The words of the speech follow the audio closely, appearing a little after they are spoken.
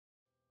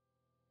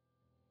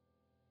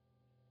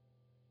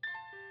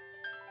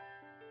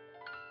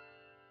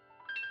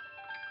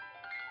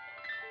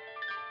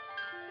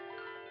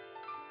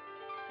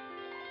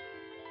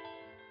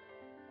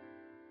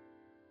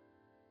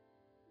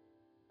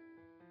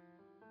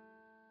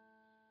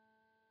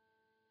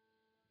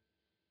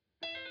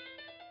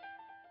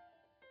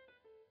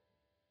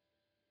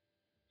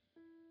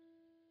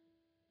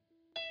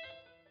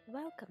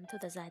Welcome to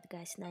the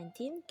Zeitgeist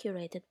 19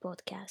 curated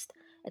podcast,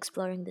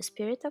 exploring the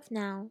spirit of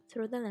now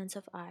through the lens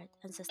of art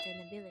and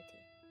sustainability.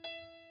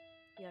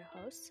 Your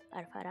hosts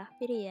are Farah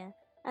Piria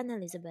and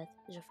Elizabeth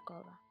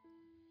Zhevkova.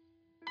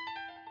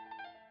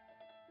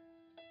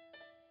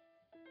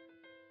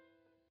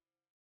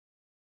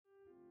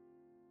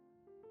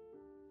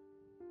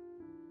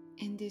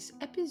 In this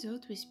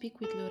episode, we speak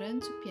with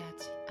Lorenzo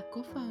Piazzi, a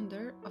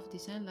co-founder of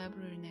Design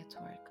Library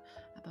Network,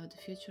 about the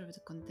future of the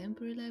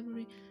contemporary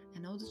library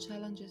and all the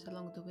challenges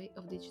along the way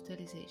of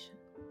digitalization.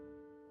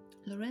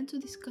 Lorenzo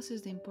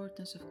discusses the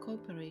importance of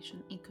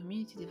cooperation in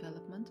community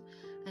development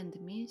and the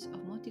means of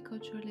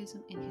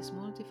multiculturalism in his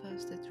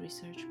multifaceted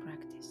research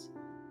practice.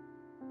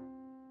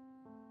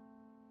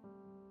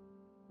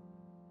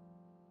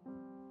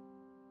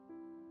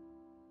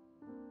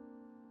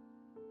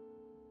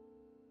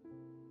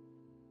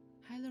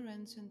 Hi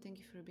Lorenzo, and thank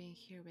you for being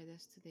here with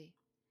us today.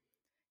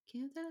 Can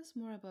you tell us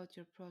more about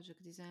your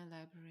project Design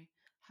Library?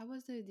 How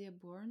was the idea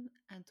born,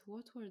 and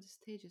what were the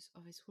stages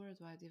of its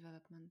worldwide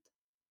development?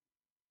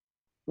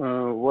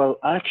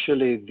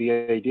 Actually, the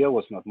idea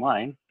was not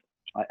mine.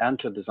 I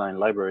entered Design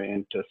Library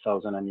in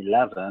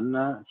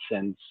 2011,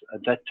 since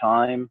at that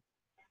time,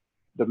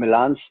 the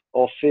Milan's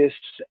office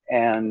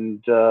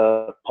and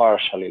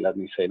partially, let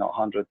me say, not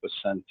 100%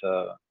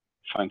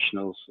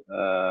 functionals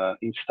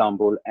in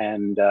Istanbul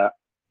and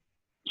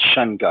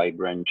Shanghai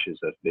branches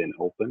have been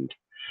opened,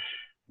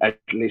 at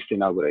least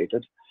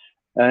inaugurated.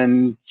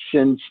 And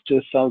since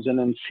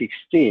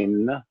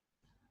 2016,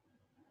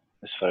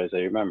 as far as I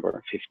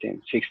remember,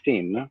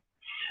 16,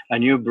 a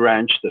new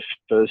branch, the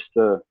first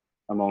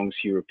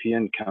amongst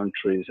European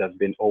countries, have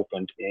been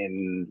opened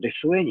in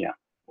Lithuania,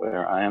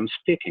 where I am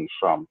speaking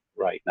from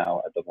right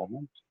now at the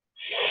moment.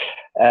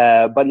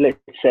 But let's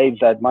say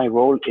that my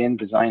role in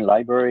Design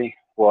Library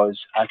was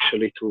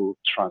actually to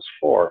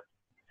transform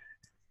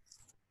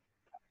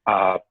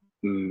a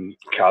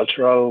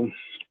cultural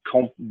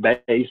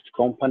based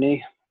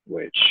company,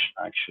 which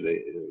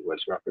actually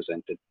was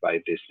represented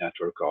by this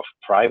network of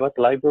private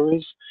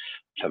libraries,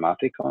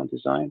 thematic on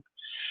design,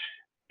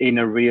 in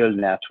a real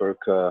network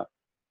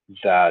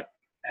that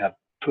have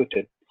put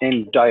it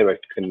in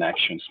direct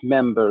connections,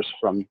 members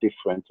from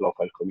different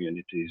local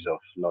communities of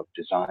love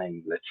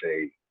design, let's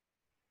say,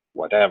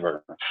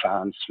 whatever,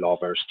 fans,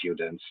 lovers,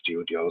 students,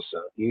 studios,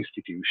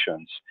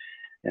 institutions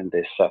in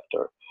this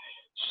sector.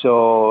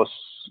 So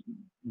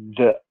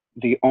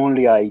the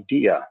only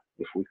idea,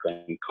 if we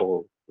can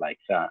call like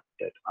that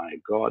I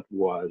got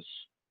was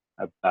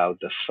about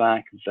the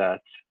fact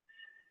that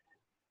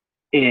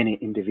any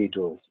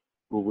individual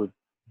who would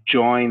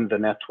join the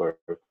network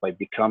by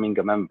becoming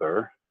a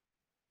member,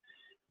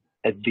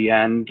 at the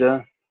end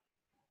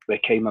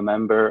became a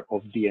member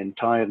of the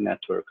entire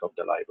network of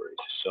the libraries.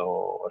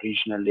 So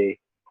originally,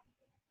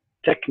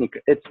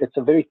 it's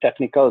a very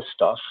technical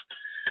stuff,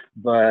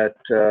 but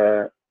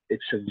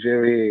it's a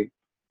very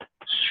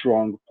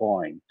strong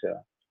point.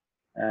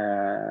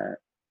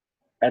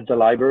 At the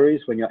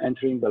libraries, when you're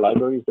entering the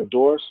libraries, the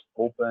doors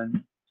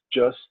open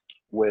just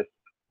with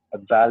a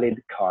valid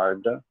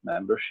card,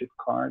 membership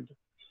card,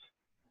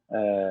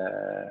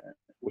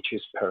 which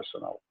is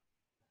personal.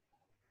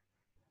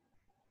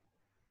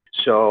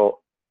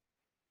 So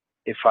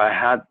if I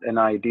had an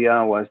idea,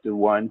 I was the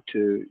one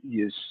to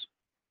use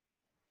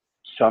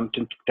some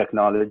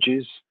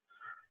technologies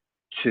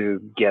to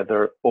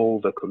gather all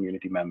the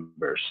community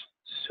members.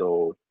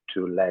 So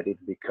to let it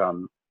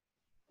become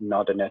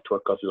not a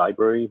network of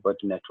library,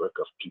 but a network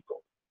of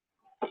people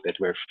that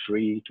were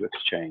free to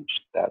exchange.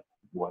 That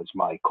was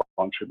my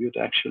contribute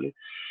actually,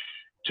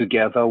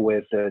 together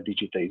with the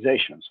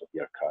digitizations of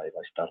the archive.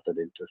 I started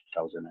in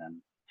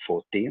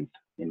 2014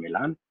 in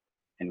Milan,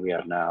 and we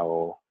are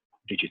now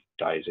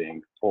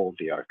digitizing all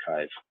the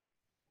archive.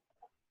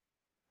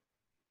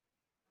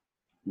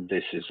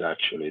 This is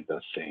actually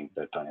the thing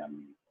that I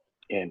am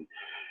in.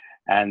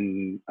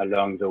 And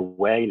along the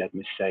way, let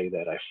me say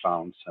that I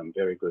found some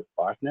very good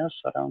partners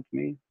around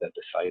me that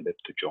decided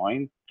to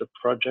join the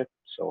project.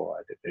 So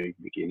at the very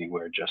beginning,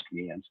 we're just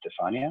me and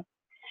Stefania,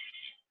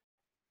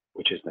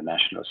 which is the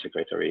National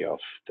Secretary of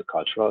the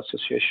Cultural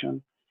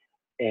Association.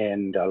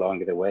 And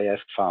along the way, I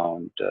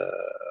found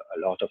a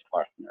lot of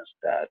partners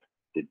that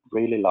did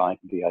really like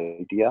the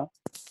idea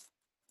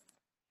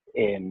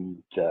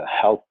and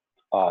helped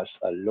us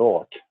a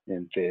lot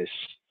in this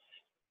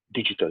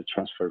digital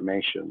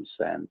transformations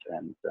and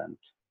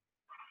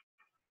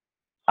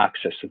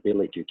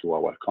accessibility to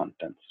our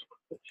contents.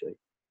 Let's say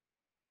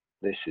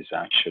this is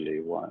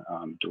actually what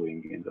I'm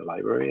doing in the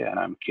library, and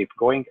I'm keep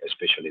going,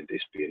 especially in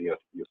this period.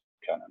 You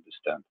can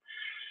understand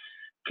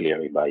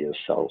clearly by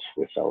yourself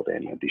without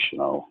any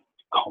additional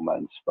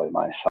comments by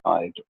my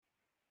side.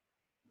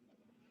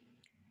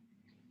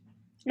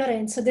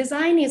 Lorenzo,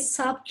 design is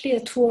subtly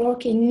at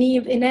work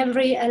in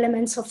every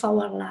element of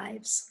our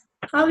lives.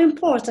 How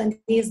important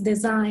is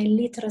design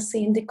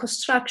literacy in the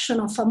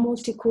construction of a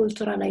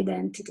multicultural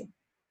identity?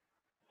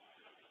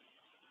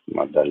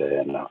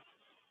 Maddalena.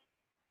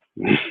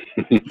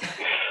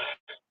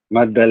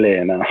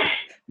 Maddalena,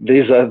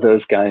 these are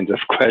those kinds of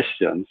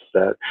questions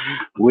that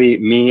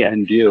me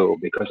and you,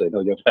 because I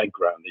know your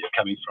background, you're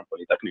coming from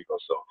Polytechnical,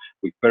 so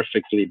we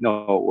perfectly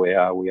know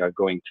where we are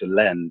going to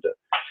land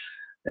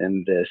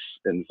in this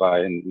in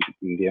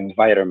the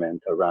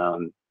environment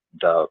around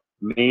the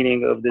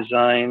meaning of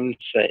design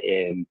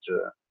and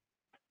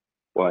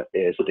what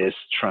is this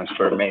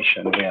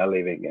transformation we are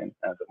living in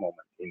at the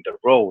moment in the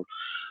role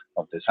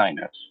of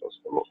designers, first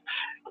of all.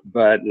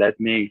 But let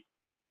me,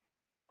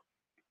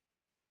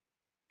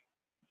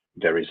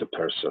 there is a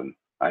person,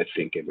 I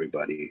think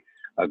everybody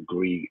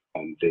agree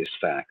on this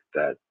fact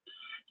that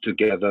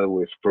together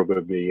with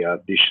probably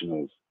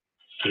additional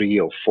 3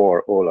 or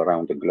 4 all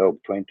around the globe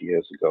 20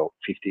 years ago,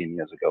 15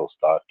 years ago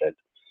started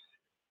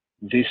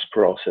this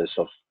process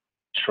of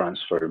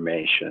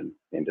transformation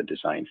in the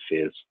design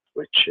fields,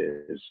 which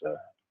is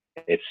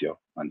Ezio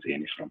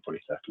Manzini from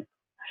Polytechnic.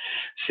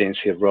 Since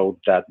he wrote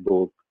that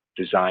book,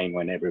 Design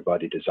When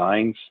Everybody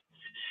Designs,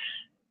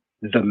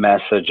 the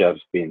message has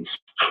been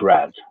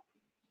spread.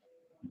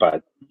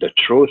 But the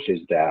truth is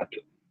that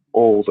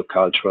all the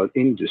cultural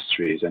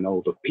industries and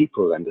all the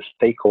people and the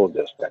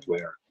stakeholders that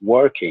were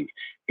working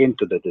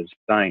into the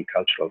design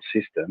cultural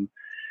system,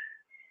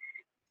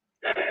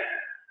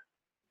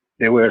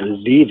 they were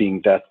leading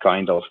that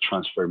kind of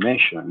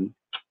transformation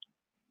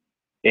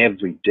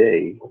every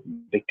day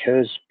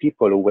because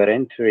people who were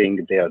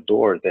entering their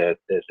door, the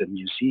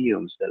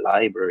museums, the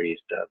libraries,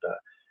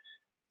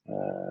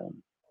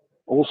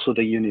 also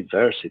the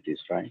universities,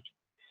 right?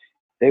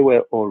 They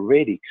were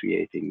already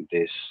creating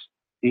this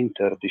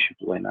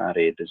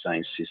interdisciplinary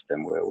design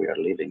system where we are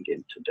living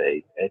in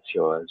today.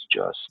 Ezio has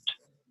just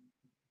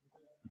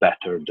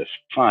better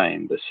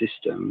defined the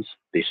systems,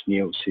 this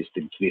new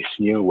system, this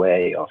new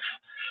way of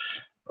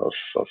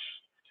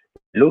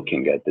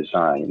looking at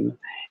design,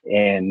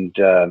 and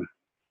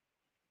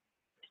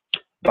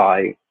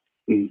by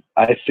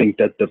I think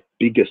that the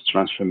biggest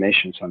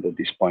transformations under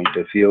this point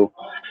of view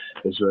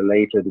is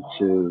related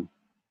to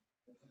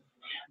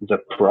the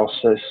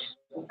process,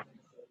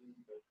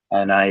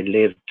 and I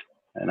lived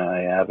and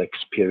I have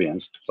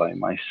experienced by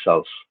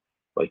myself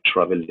by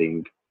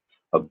traveling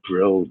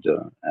abroad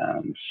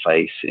and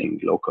facing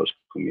local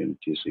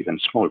communities, even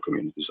small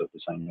communities of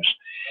designers,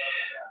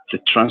 the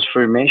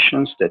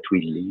transformations that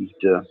we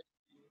lead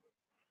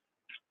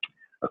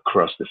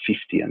across the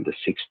 50s and the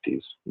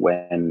 60s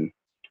when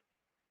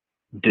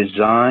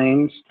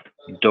designs,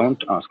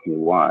 don't ask me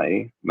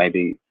why,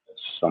 maybe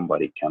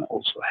somebody can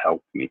also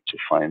help me to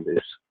find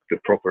this, the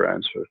proper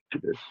answer to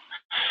this.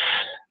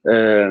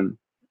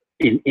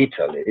 In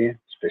Italy,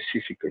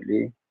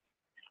 specifically,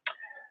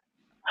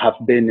 have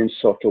been in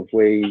sort of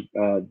way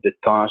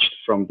detached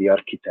from the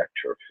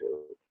architecture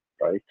field,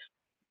 right?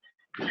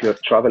 If you're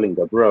traveling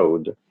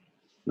abroad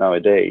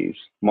nowadays,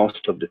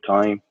 most of the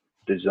time,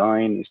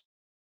 design is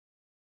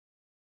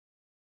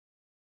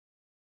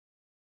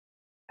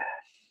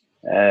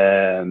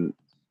um,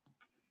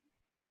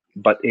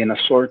 but in a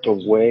sort of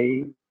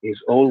way is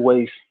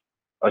always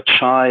a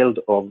child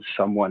of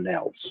someone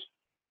else,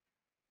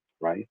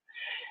 right?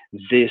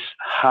 This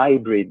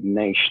hybrid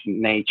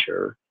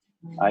nature,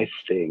 I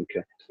think,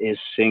 is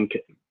sink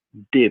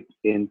deep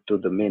into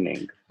the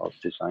meaning of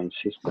design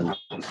systems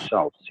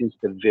itself since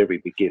the very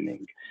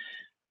beginning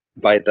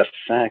by the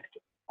fact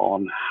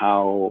on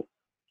how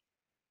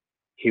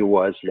he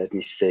was, let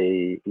me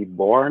say, he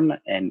born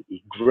and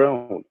he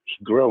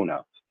grown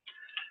up.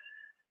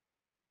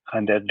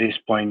 And at this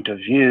point of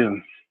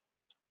view,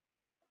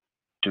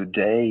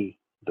 today,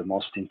 the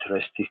most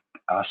interesting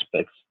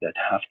aspects that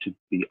have to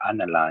be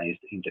analyzed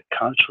in the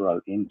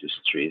cultural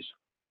industries,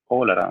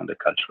 all around the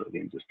cultural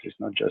industries,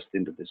 not just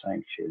in the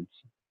design fields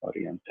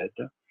oriented,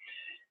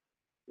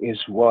 is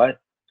what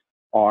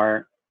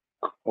are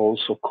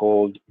also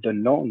called the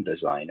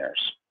non-designers.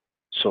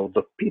 So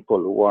the people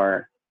who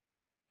are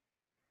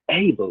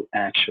able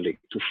actually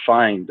to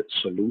find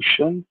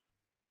solution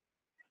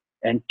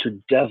and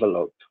to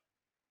develop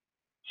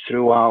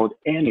throughout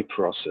any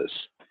process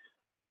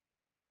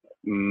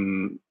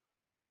um,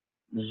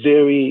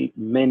 very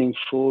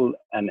meaningful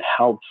and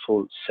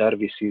helpful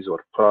services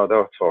or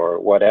products or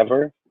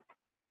whatever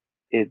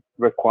it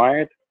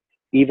required,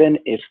 even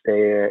if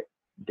they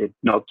did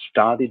not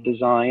study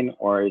design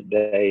or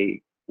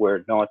they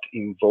were not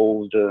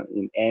involved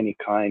in any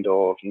kind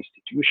of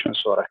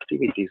institutions or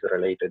activities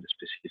related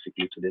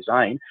specifically to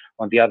design.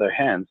 On the other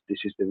hand, this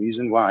is the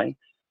reason why,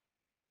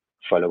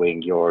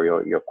 following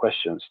your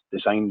questions,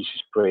 design is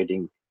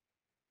spreading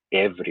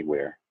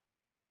everywhere,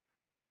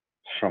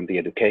 from the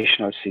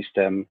educational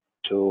system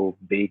to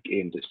big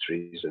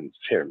industries and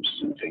firms,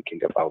 and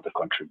thinking about the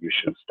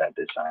contributions that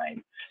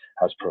design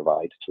has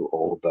provided to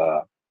all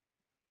the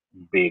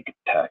big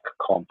tech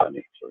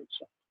companies, for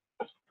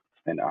example,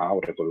 and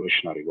how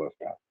revolutionary was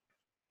that?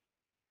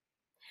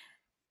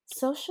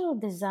 Social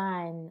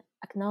design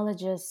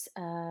acknowledges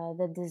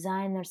the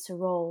designer's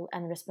role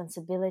and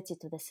responsibility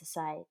to the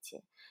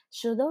society.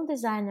 Should all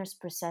designers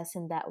process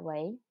in that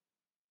way?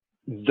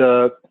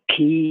 The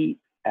key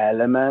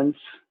elements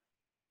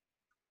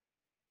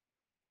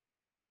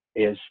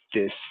is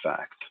this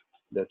fact.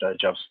 that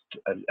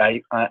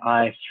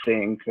I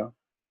think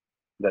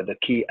that the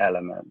key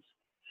element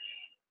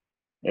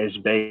is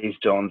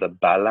based on the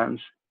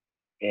balance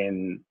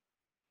in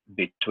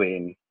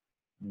between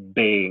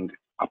being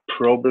a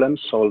problem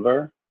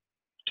solver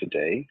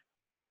today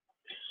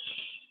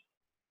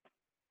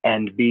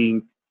and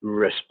being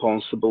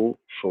responsible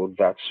for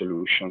that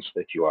solutions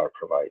that you are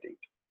providing.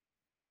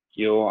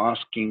 You're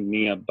asking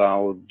me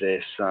about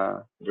this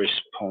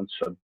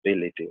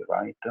responsibility,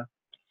 right?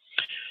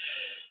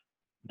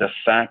 The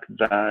fact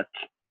that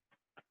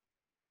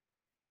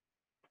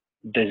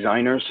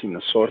designers in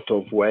a sort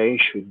of way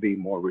should be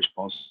more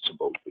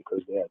responsible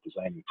because they are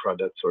designing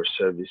products or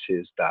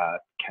services that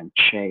can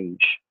change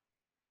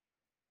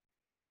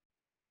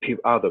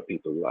other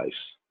people's lives.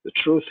 The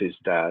truth is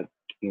that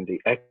in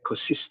the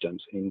ecosystems,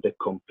 in the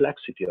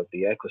complexity of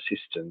the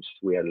ecosystems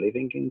we are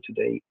living in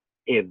today,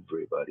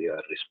 everybody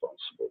are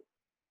responsible.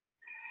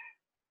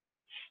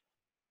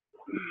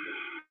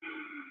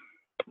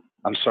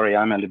 I'm sorry,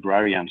 I'm a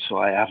librarian, so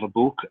I have a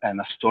book and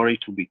a story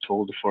to be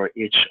told for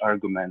each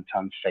argument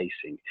I'm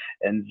facing.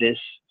 And this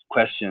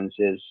questions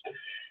is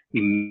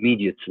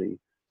immediately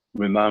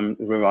reminds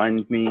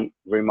me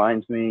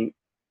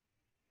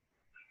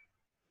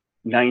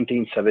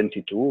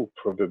 1972,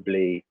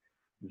 probably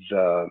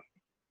the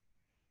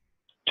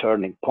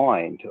turning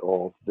point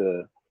of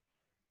the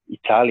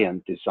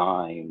Italian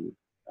design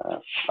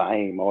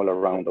fame all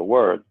around the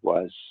world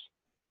was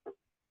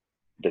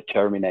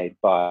determined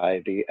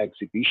by the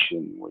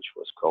exhibition, which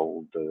was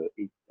called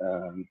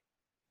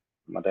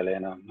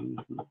Maddalena,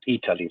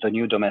 Italy, the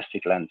New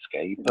Domestic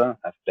Landscape,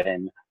 have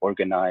been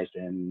organized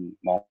in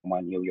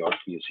MoMA, New York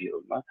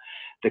Museum.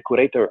 The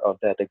curator of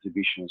that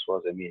exhibition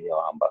was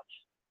Emilio Ambas.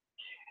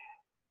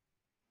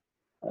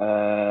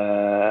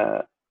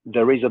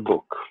 There is a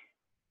book.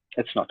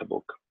 It's not a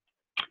book.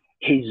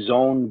 His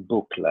own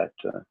booklet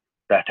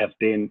that have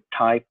been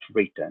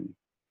typewritten,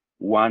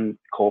 one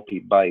copy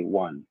by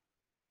one,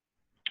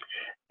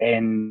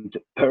 and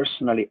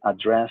personally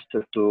addressed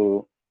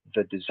to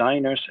the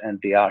designers and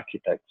the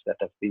architects that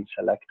have been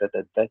selected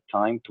at that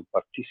time to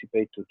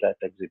participate to that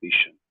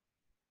exhibition.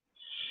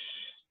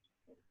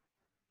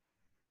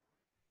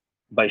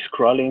 By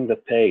scrolling the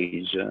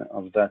page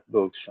of that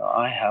book, so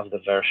I have the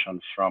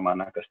version from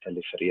Anna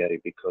Castelli Ferrieri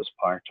because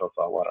part of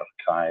our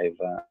archive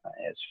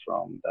is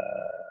from the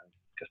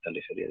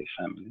Castelli Ferrieri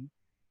family,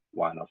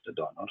 one of the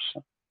donors.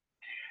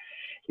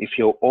 If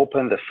you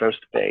open the first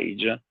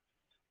page,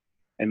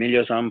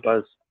 Emilio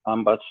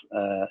Ambas'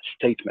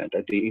 statement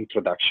at the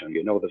introduction,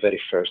 you know, the very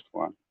first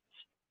one.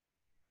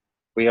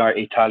 We are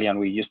Italian,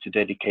 we used to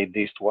dedicate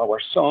this to our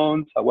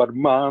sons, our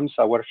moms,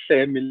 our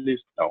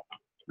families. No,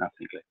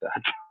 nothing like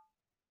that.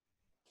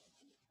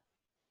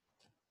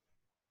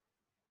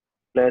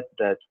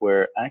 That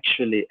were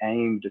actually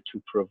aimed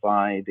to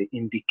provide the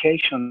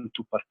indication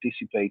to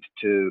participate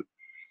to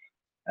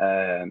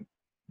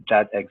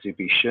that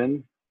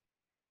exhibition.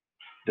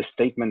 The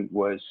statement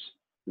was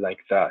like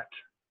that.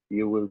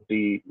 You will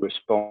be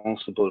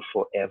responsible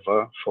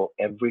forever for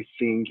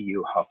everything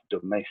you have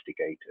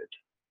domesticated.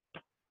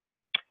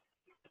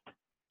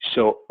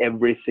 So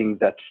everything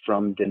that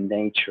from the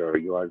nature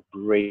you are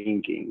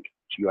bringing,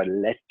 you are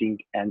letting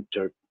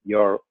enter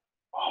your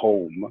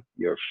home,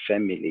 your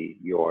family,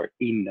 your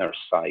inner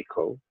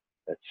cycle,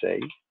 let's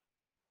say,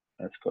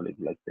 let's call it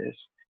like this,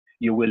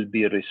 you will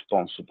be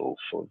responsible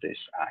for this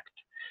act.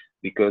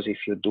 Because if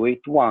you do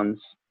it once,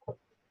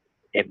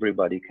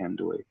 everybody can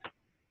do it.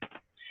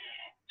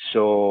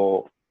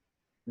 So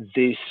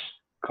this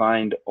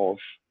kind of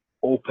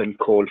open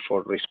call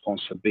for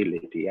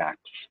responsibility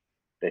acts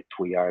that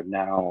we are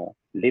now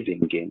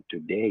living in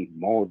today,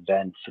 more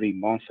than 3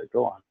 months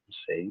ago, I'm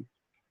saying,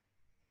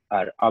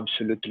 are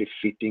absolutely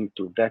fitting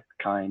to that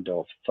kind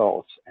of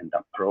thoughts and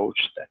approach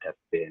that have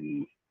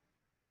been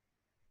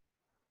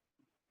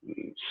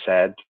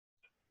said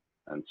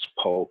and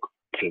spoke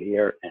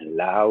clear and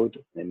loud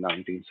in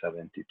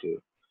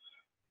 1972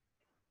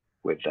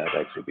 with that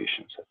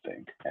exhibitions, I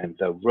think, and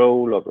the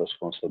role of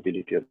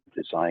responsibility of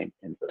design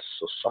in the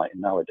society,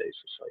 nowadays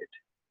society.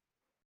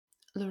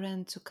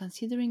 Lorenzo,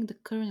 considering the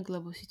current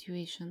global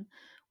situation,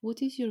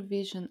 what is your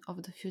vision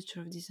of the future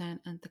of design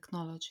and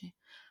technology,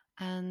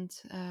 and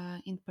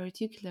in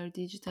particular,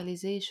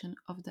 digitalization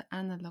of the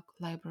analog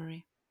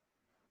library?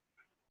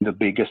 The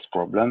biggest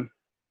problem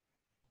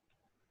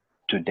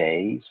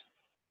today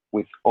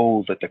with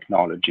all the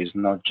technologies,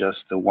 not just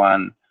the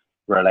one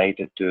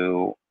related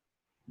to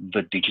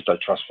the digital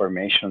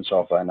transformations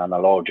of an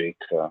analogic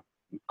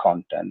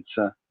content.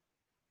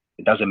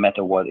 It doesn't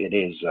matter what it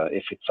is,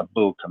 if it's a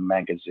book, a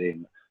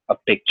magazine, a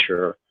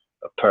picture,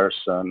 a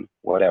person,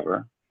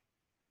 whatever,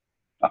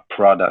 a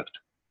product.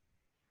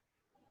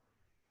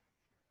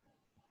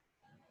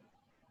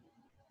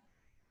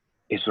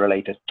 Is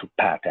related to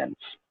patents.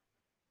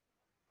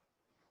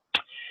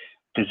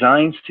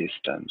 Design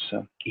systems,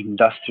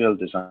 industrial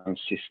design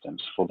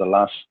systems for the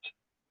last,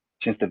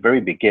 since the very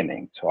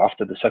beginning, so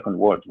after the Second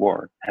World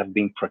War, have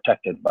been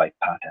protected by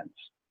patents.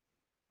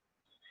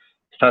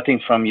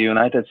 starting from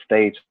United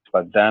States,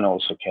 but then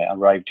also can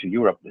arrive to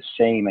Europe, the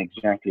same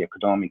exactly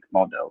economic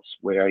models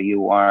where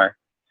you are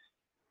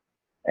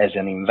as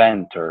an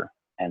inventor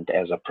and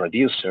as a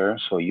producer,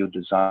 so you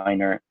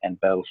designer and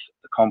both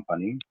the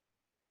company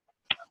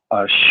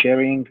are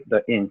sharing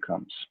the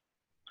incomes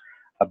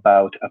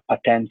about a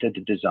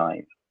patented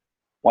design.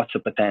 What's a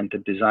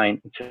patented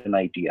design? It's an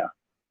idea.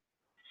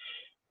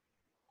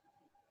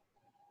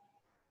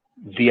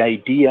 The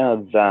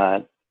idea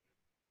that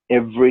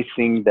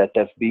everything that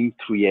has been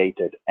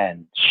created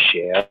and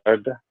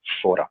shared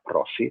for a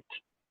profit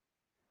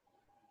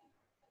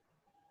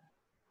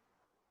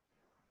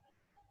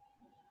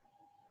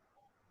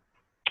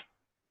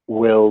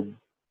will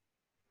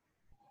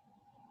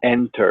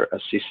enter a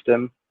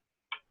system,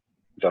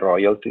 the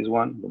royalties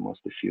one, the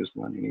most diffused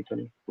one in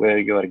Italy, where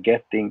you are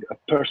getting a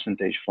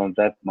percentage from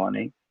that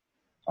money,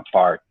 a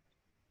part,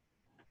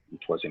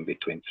 it was in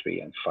between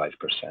 3 and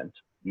 5%.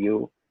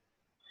 You,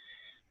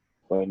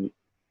 when,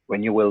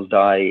 when you will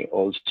die,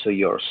 also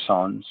your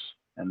sons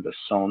and the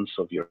sons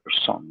of your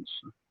sons.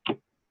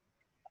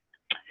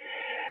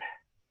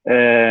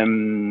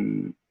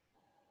 Um,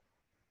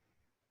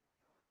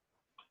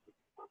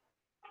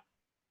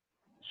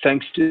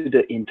 Thanks to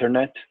the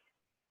internet,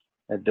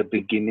 at the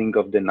beginning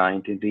of the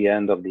 90s, the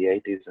end of the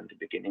 80s and the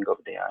beginning of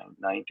the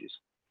 90s,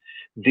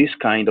 this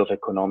kind of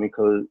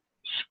economical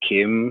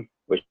scheme,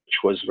 which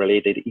was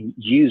related in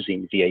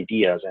using the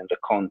ideas and the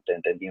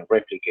content and being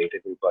replicated,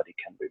 everybody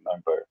can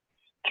remember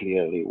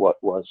clearly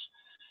what was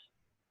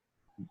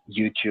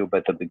YouTube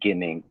at the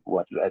beginning,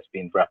 what has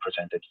been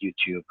represented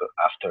YouTube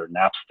after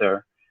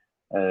Napster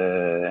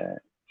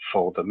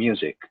for the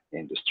music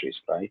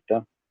industries, right?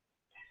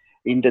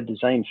 In the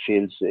design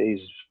fields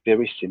is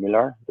very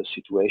similar, the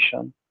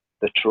situation.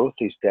 The truth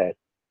is that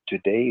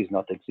today is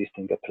not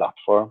existing a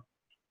platform,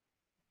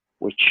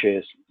 which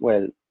is,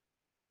 well,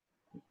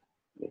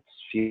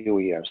 it's few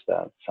years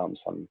that some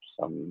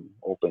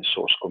open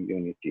source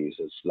communities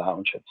has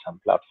launched some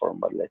platform,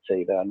 but let's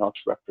say they are not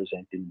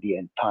representing the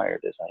entire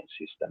design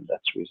system.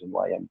 That's the reason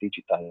why I'm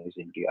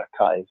digitizing the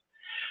archive,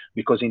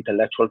 because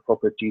intellectual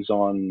properties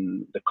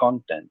on the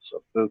contents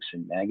of books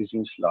and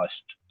magazines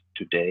last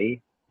today.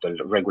 The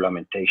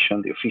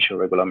regulation, the official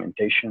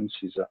regulations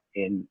is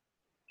in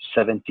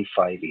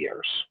 75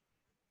 years.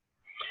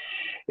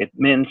 It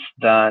means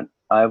that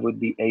I would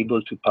be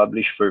able to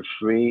publish for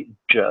free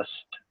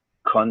just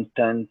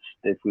content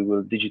that we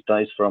will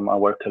digitize from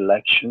our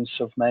collections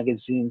of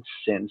magazines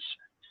since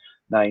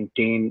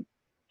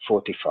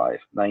 1945,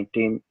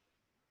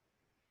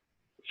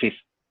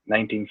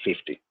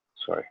 1950,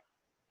 sorry.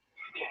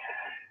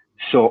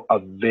 So a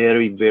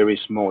very, very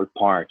small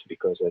part,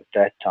 because at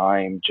that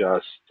time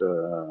just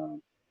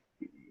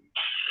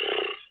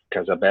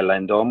Casabella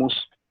and Domus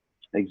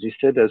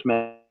existed as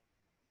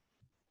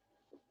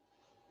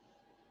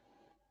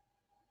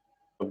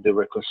of the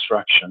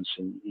reconstructions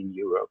in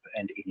Europe,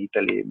 and in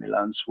Italy,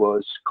 Milan's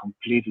was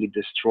completely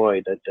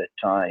destroyed at that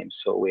time.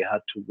 So we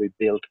had to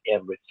rebuild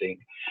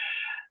everything.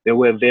 They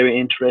were a very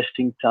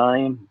interesting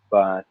time,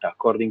 but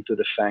according to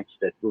the facts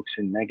that books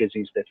and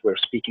magazines that were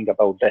speaking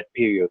about that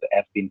period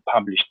have been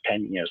published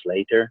 10 years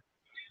later,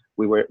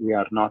 we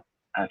are not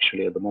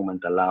actually at the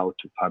moment allowed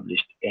to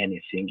publish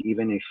anything,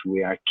 even if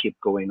we are keep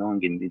going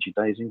on in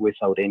digitizing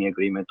without any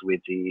agreement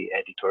with the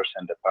editors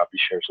and the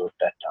publishers of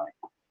that time.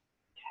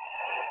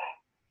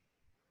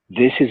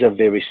 This is a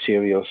very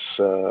serious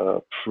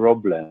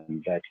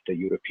problem that the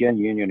European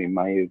Union, in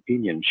my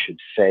opinion, should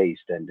face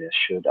and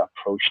should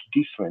approach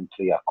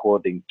differently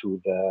according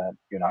to the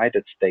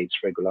United States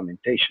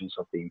regulamentations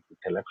of the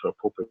intellectual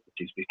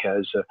properties,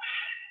 because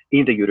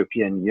in the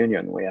European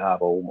Union, we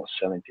have almost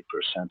 70%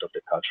 of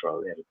the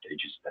cultural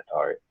heritages that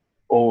are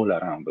all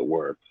around the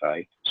world,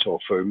 right? So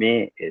for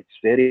me, it's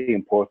very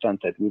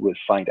important that we will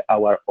find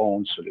our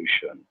own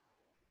solution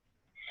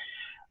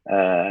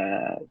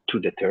to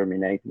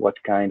determine what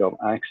kind of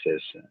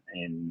access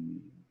and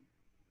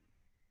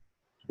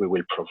we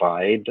will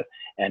provide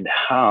and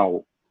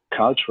how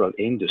cultural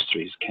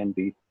industries can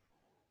be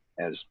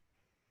as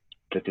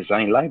the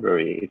design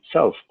library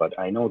itself. But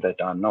I know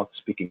that I'm not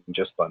speaking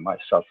just by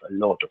myself. A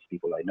lot of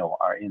people I know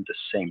are in the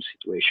same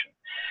situation.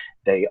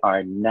 They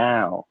are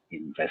now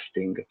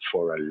investing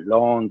for a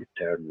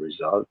long-term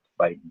result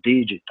by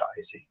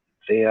digitizing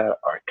their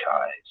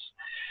archives.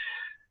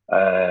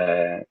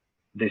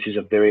 This is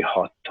a very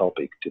hot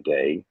topic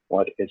today.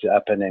 What is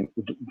happening?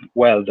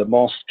 Well, the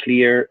most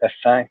clear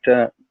effect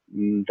that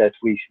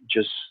we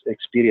just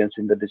experience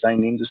in the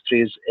design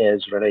industries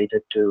is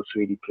related to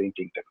 3D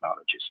printing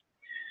technologies.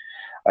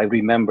 I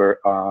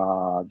remember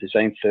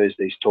Design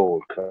Thursday's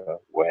talk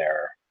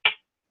where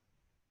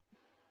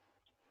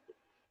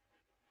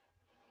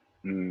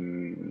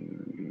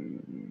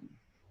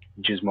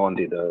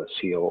Gismondi, the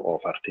CEO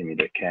of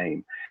Artemide,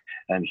 came,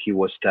 and he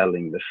was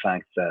telling the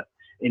fact that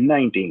in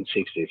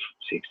 1960,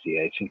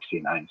 68,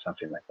 69,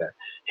 something like that,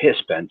 he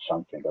spent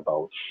something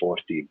about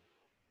 40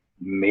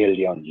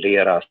 million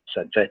liras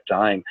at that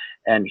time,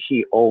 and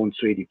he owned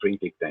 3D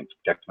printing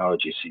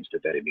technology since the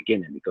very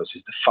beginning, because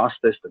it's the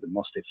fastest and the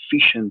most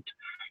efficient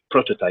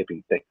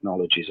prototyping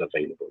technologies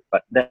available,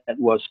 but that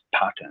was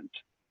patent.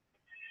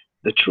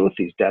 The truth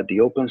is that the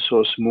open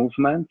source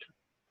movement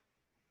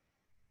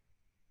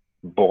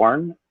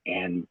born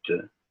and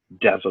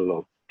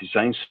developed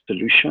design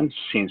solutions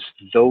since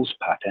those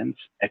patents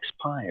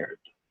expired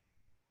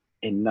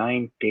in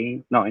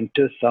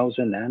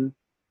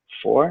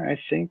 2004, I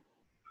think,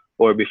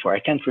 or before. I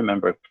can't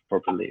remember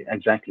properly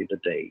exactly the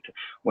date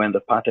when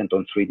the patent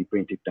on 3D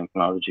printing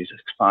technologies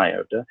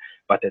expired.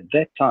 But at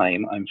that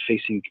time, I'm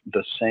facing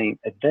the same.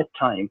 At that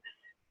time,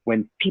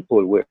 when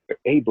people were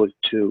able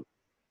to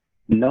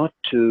not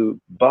to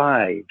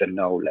buy the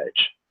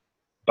knowledge,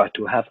 but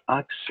to have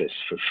access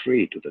for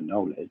free to the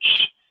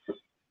knowledge.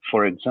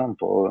 For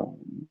example,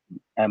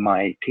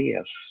 MIT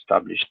has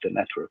established the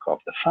network of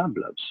the Fab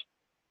Labs,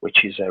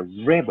 which is a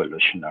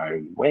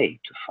revolutionary way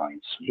to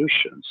find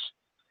solutions.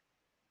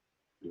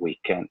 We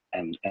can,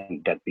 and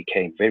that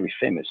became very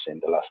famous in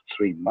the last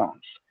 3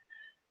 months.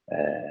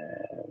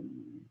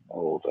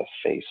 All the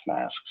face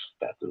masks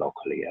that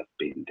locally have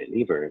been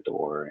delivered,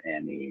 or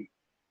any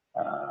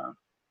uh,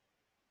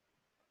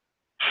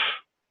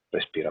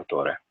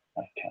 respiratore.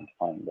 I can't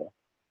find the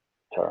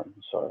term,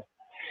 sorry.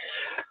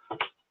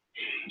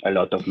 A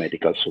lot of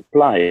medical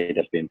supply that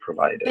have been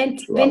provided.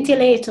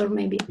 Ventilator,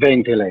 maybe.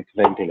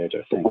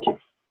 Ventilator, thank you.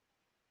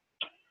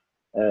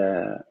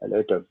 A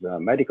lot of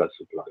medical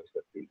supplies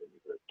that have been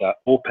delivered. The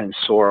open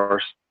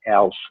source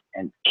health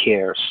and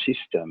care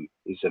system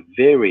is a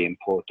very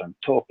important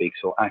topic.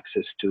 So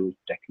access to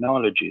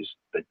technologies,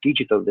 the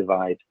digital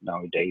divide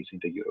nowadays in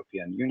the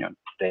European Union,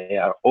 they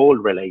are all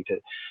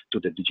related to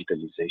the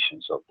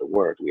digitalizations of the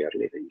world we are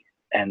living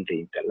in, and the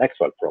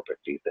intellectual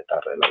properties that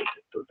are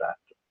related to that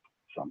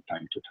from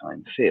time to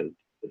time field.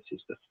 This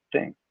is the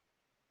thing.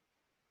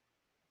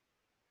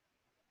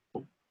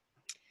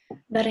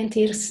 Very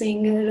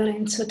interesting,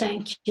 Lorenzo,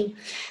 thank you.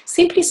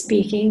 Simply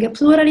speaking,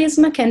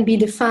 pluralism can be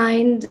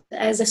defined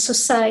as a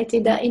society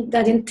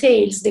that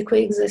entails the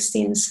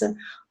coexistence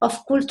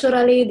of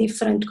culturally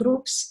different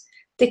groups.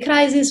 The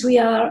crisis we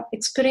are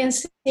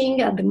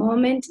experiencing at the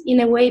moment, in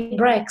a way,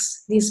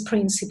 breaks this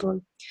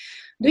principle.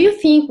 Do you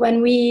think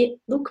when we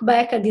look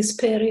back at this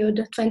period,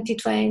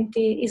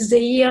 2020, is the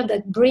year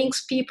that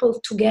brings people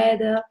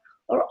together,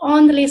 or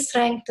only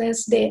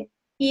strengthens the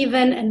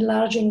even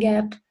enlarging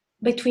gap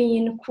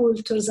between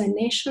cultures and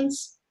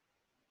nations?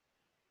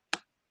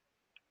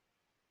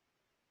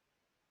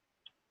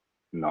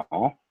 No.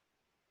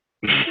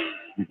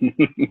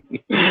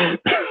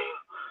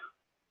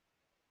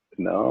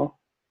 No.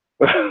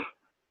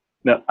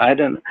 No, I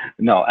don't.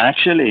 No,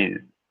 actually,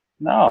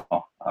 no,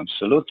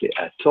 absolutely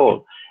at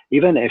all.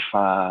 Even if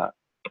well,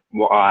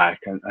 I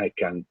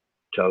can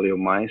tell you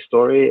my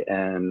story,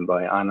 and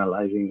by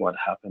analyzing what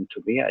happened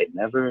to me, I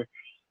never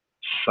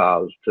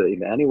felt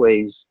in any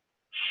ways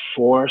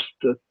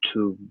forced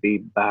to be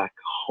back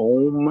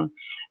home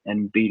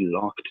and be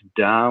locked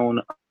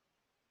down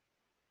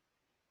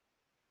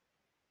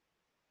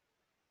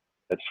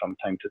from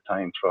time to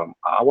time from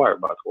our,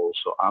 but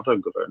also other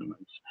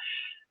governments.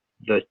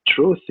 The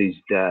truth is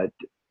that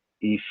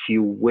if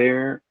you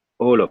were,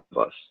 all of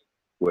us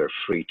were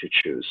free to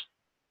choose.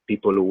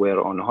 People who were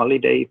on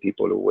holiday,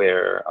 people who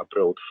were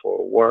abroad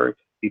for work,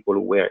 people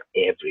who were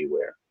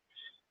everywhere.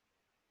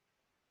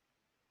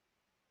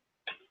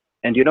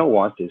 And you know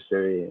what is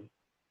very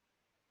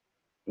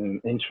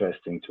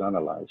interesting to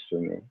analyze for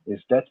me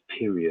is that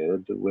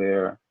period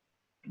where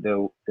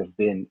there have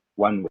been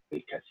 1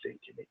 week, I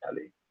think, in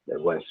Italy. That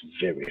was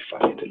very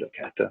funny to look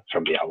at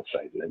from the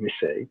outside, let me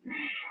say.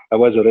 I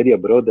was already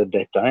abroad at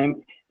that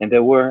time, and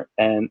there were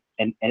an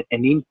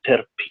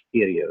inter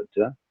period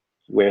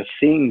where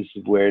things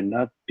were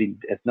not been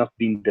had not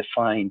been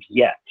defined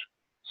yet.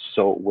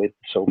 So with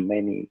so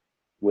many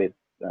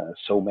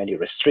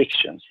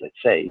restrictions,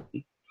 let's say,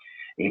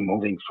 in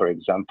moving, for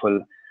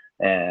example,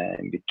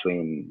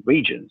 between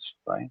regions,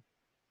 right?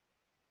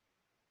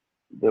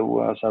 There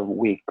was a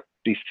week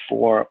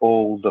before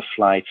all the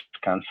flight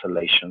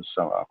cancellations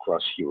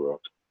across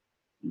Europe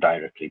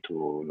directly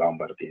to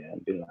Lombardy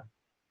and Milan.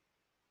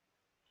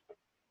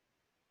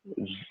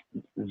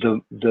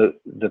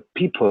 The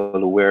people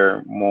who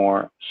were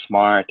more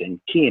smart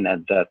and keen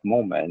at that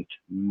moment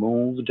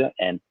moved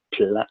and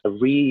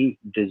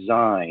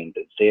redesigned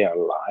their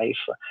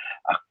life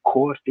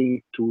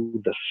according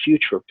to the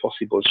future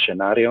possible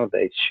scenario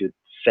they should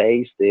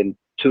face in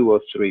 2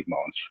 or 3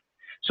 months.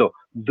 So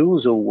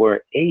those who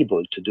were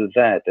able to do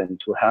that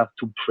and to have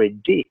to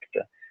predict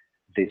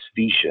this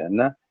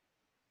vision,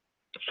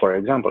 for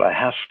example, I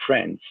have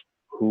friends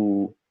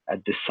who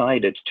had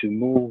decided to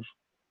move.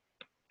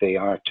 They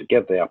are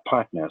together, they are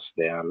partners,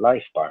 they are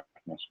life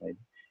partners maybe.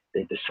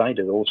 They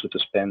decided also to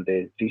spend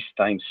this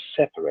time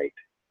separate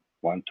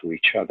one to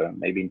each other,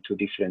 maybe in 2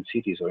 different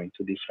cities or in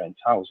 2 different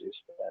houses,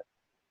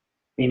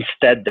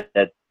 instead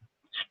that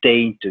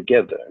staying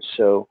together.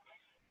 So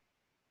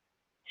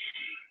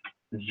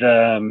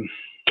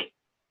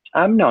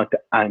I'm not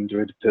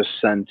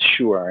 100%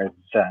 sure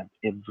that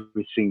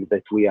everything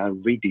that we are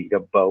reading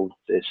about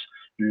this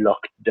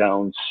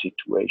lockdown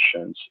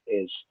situations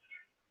is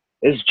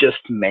It's just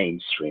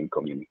mainstream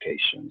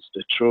communications.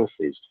 The truth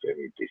is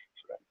very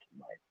different, in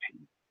my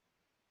opinion.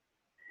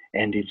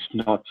 And it's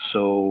not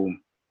so,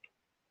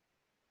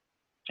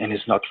 and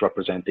it's not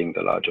representing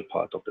the larger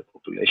part of the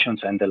populations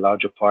and the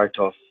larger part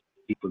of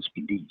people's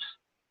beliefs.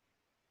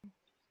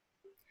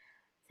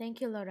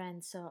 Thank you,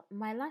 Lorenzo.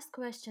 My last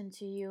question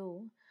to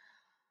you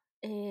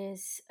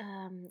is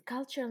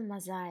cultural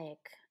mosaic.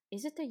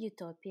 Is it a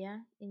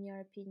utopia, in your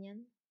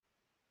opinion?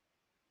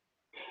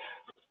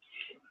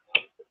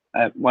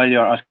 While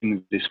you're asking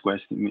me these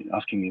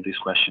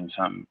questions,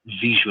 I'm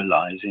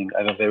visualizing.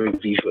 I have a very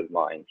visual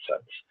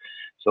mindset,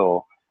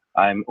 so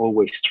I'm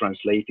always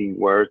translating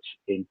words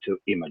into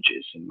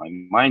images in my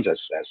mind, as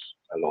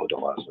a lot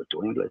of us are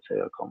doing. Let's say,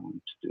 are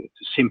common to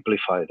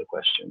simplify the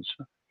questions.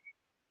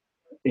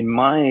 In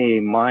my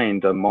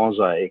mind, a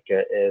mosaic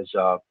is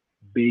a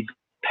big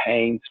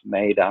paint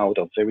made out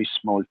of very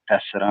small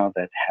tessera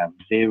that have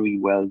very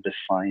well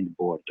defined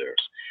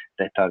borders,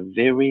 that are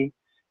very,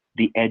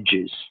 the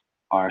edges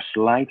are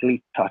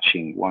slightly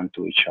touching one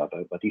to each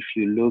other. But if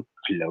you look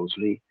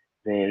closely,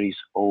 there is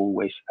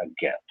always a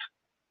gap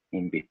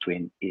in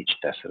between each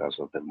tesseras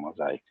of the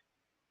mosaic.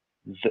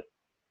 The,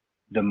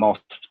 the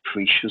most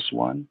precious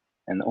one,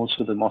 and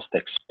also the most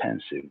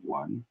expensive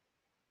one,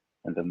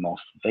 and the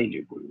most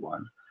valuable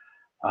one,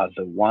 are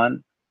the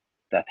one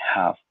that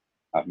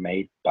are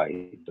made by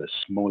the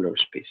smaller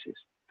species.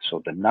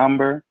 So the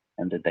number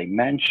and the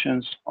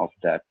dimensions of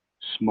that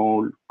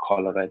small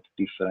colored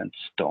different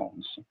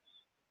stones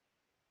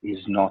is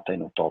not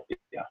an utopia.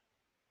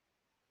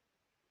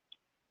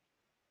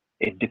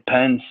 It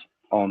depends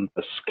on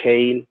the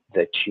scale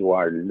that you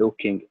are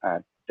looking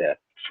at that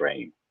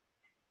frame,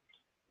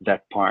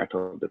 that part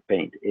of the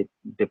paint. It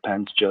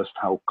depends just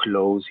how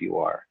close you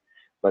are.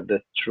 But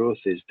the truth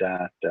is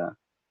that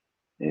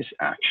is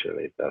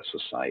actually the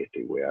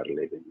society we are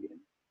living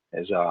in.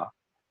 As a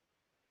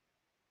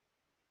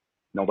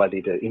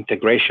nobody, the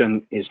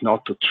integration is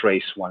not to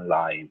trace one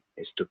line,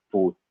 is to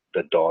put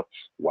the dots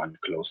one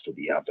close to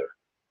the other.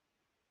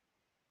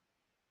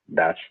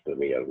 That's the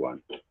real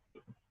one.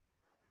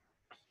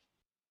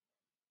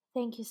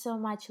 Thank you so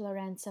much,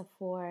 Lorenzo,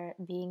 for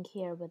being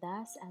here with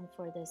us and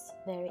for this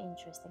very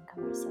interesting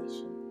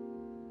conversation.